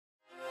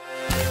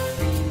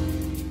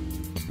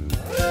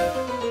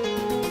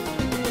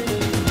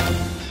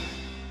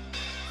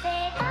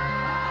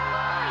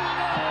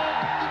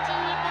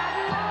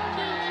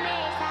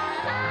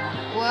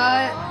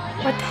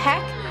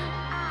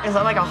Is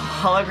that like a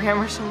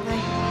hologram or something?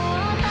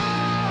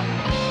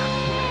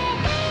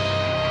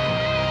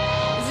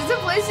 Is this a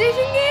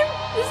PlayStation game?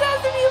 This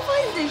has to be a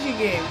PlayStation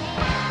game.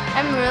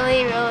 I'm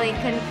really, really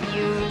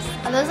confused.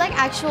 Are those like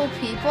actual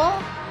people?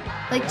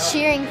 Like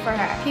cheering for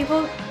her?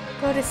 People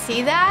go to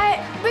see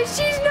that, but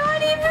she's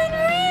not even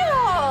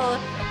real.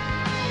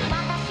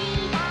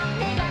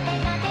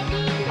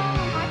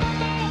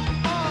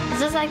 Is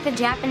this like the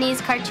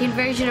Japanese cartoon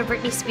version of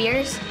Britney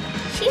Spears?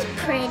 She's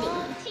pretty.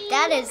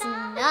 That is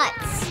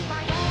nuts.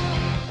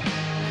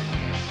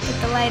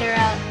 Get the lighter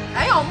out.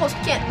 I almost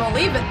can't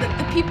believe it that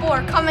the people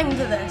are coming to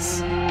this.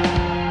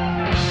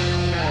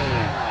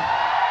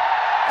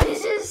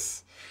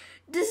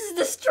 This is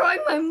destroying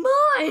my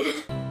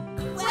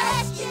mind.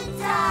 Question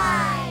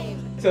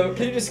time! So,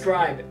 can you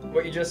describe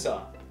what you just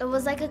saw? It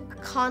was like a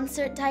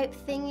concert type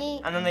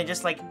thingy. And then they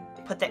just like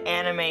put the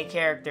anime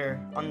character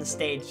on the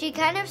stage. She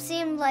kind of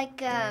seemed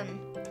like a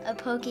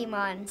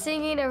Pokemon.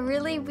 Singing a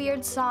really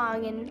weird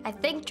song in, I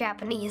think,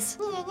 Japanese.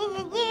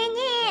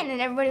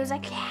 And everybody was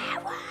like, yeah,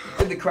 wow.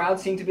 Did the crowd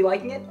seem to be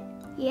liking it?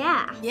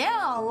 Yeah.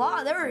 Yeah, a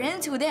lot. They were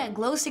into it. They had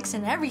glow sticks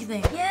and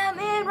everything. Yeah,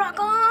 man, rock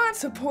on.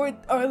 Support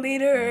our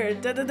leader.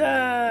 Da da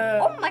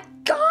da. Oh my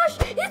gosh,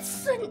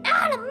 it's an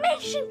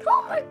animation.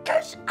 Oh my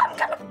gosh, I'm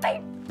gonna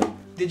faint.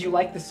 Did you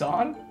like the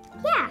song?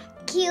 Yeah.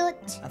 Cute.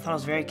 I thought it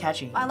was very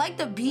catchy. I like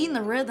the beat and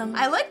the rhythm.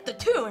 I like the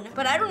tune,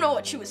 but I don't know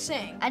what she was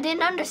saying. I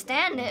didn't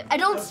understand it. I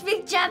don't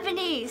speak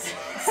Japanese.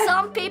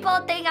 Some people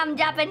think I'm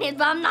Japanese,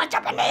 but I'm not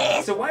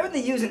Japanese. So why would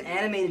they use an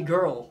animated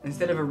girl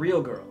instead of a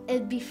real girl?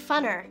 It'd be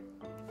funner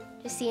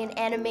to see an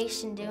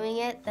animation doing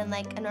it than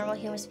like a normal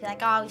human to be like,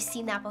 oh, we've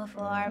seen that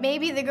before.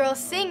 Maybe the girl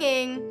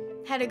singing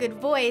had a good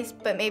voice,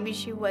 but maybe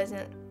she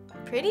wasn't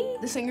pretty?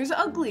 The singer's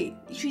ugly.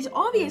 She's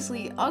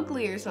obviously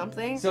ugly or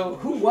something. So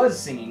who was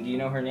singing? Do you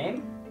know her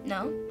name?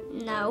 No,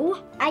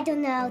 No. I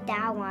don't know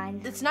that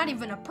one. it's not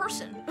even a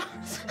person.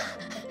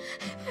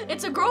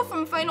 It's a girl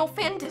from Final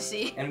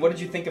Fantasy. And what did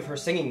you think of her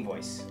singing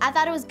voice? I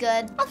thought it was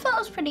good. I thought it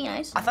was pretty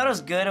nice. I thought it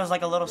was good. It was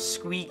like a little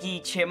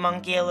squeaky,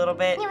 chipmunky a little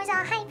bit. It was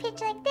all high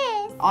pitch like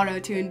this.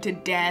 Auto-tuned to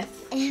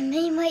death. And it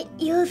made my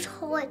ears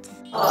hurt.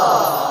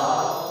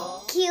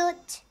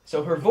 Cute.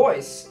 So her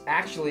voice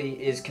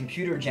actually is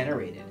computer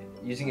generated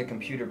using a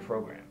computer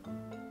program.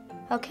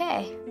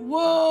 Okay.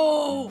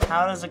 Whoa!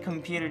 How does a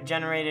computer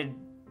generated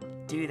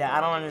do that?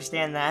 I don't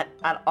understand that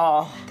at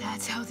all.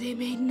 That's how they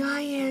made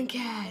Nyan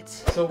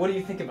cats. So what do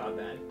you think about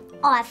that?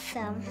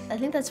 Awesome. I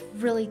think that's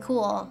really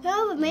cool.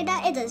 Whoever made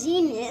that is a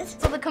genius.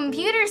 So the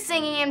computer's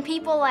singing and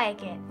people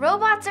like it.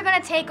 Robots are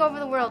gonna take over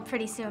the world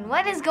pretty soon.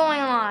 What is going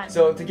on?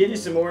 So to give you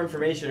some more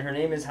information, her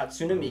name is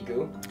Hatsune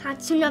Miku,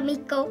 Hatsune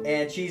Miku.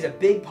 and she's a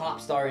big pop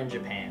star in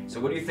Japan.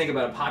 So what do you think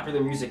about a popular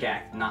music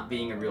act not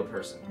being a real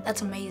person?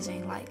 That's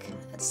amazing. Like,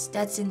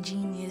 that's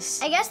ingenious.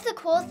 I guess the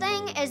cool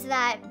thing is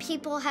that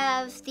people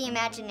have the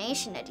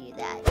imagination to do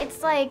that.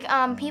 It's like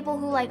people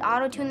who like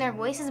auto-tune their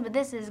voices, but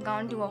this has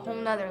gone to a whole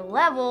nother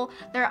level.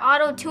 They're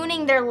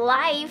auto-tuning their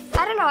life.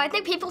 I don't know, I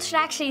think people should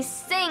actually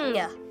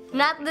sing,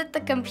 not let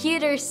the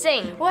computer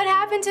sing. What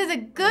happened to the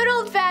good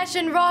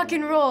old-fashioned rock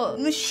and roll?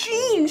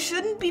 Machines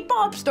shouldn't be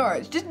pop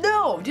stars. Just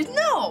no.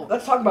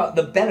 Let's talk about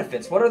the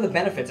benefits. What are the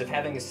benefits of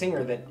having a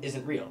singer that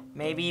isn't real?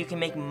 Maybe you can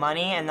make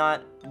money and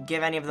not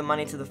give any of the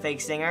money to the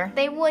fake singer.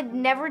 They would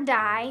never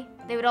die.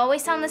 They would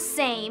always sound the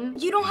same.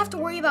 You don't have to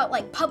worry about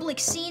like public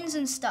scenes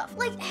and stuff.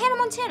 Like Hannah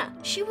Montana,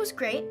 she was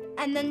great,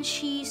 and then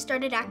she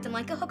started acting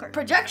like a hooker.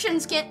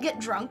 Projections can't get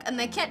drunk, and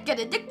they can't get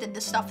addicted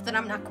to stuff that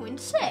I'm not going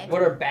to say.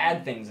 What are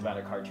bad things about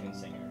a cartoon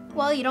singer?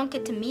 Well, you don't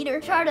get to meet her.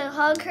 Try to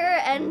hug her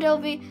and it'll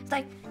be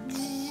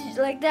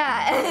like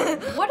that.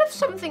 What if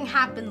something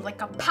happened,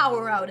 like a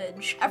power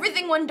outage?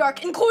 Everything went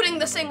dark, including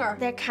the singer.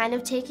 They're kind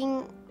of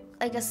taking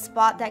like a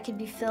spot that could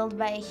be filled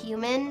by a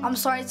human. I'm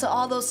sorry to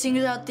all those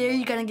singers out there,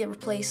 you're gonna get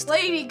replaced.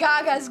 Lady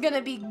Gaga's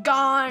gonna be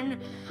gone.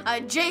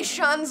 Jay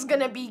Sean's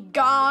gonna be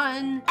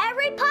gone.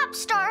 Every pop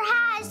star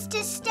has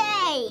to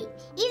stay.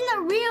 Even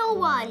the real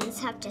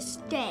ones have to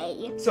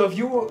stay. So if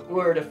you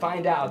were to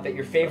find out that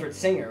your favorite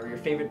singer or your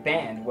favorite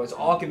band was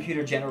all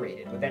computer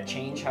generated, would that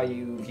change how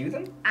you view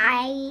them?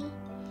 I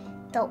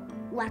don't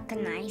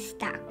recognize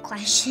that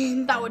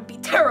question. That would be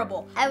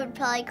terrible. I would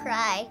probably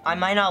cry. I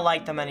might not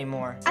like them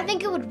anymore. I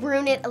think it would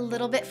ruin it a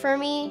little bit for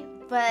me,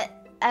 but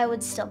I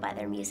would still buy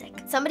their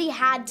music. Somebody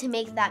had to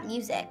make that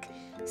music.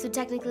 So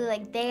technically,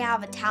 like, they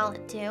have a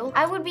talent too.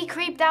 I would be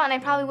creeped out and I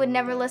probably would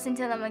never listen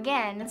to them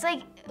again. It's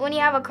like when you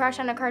have a crush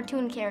on a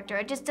cartoon character,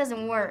 it just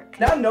doesn't work.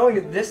 Now knowing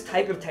that this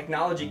type of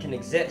technology can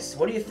exist,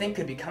 what do you think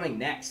could be coming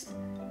next?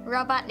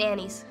 Robot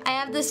nannies. I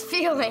have this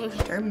feeling.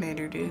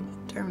 Terminator, dude.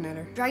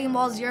 Terminator. Dragon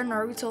Ball Z or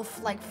Naruto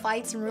like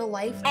fights in real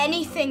life.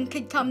 Anything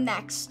could come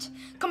next.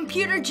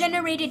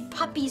 Computer-generated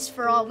puppies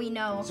for all we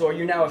know. So are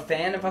you now a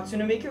fan of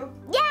Hatsune Miku?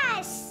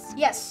 Yes!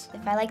 Yes.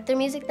 If I like their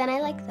music, then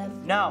I like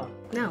them. No.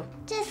 No.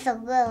 Just a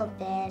little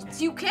bit.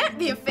 You can't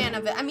be a fan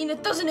of it. I mean,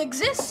 it doesn't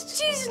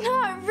exist. She's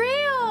not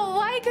real.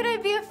 Why could I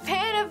be a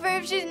fan of her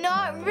if she's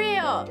not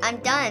real? I'm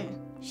done.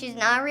 She's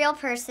not a real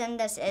person.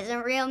 This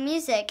isn't real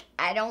music.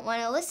 I don't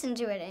want to listen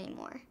to it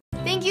anymore.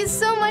 Thank you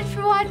so much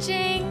for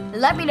watching.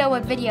 Let me know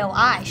what video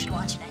I should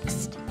watch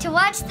next. To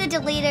watch the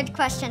deleted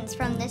questions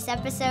from this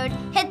episode,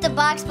 hit the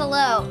box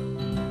below.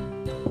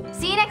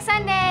 See you next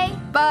Sunday.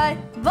 Bye.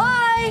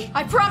 Bye!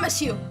 I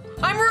promise you,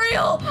 I'm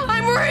real!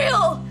 I'm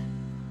real!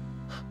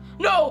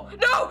 No,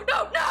 no,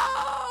 no,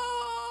 no!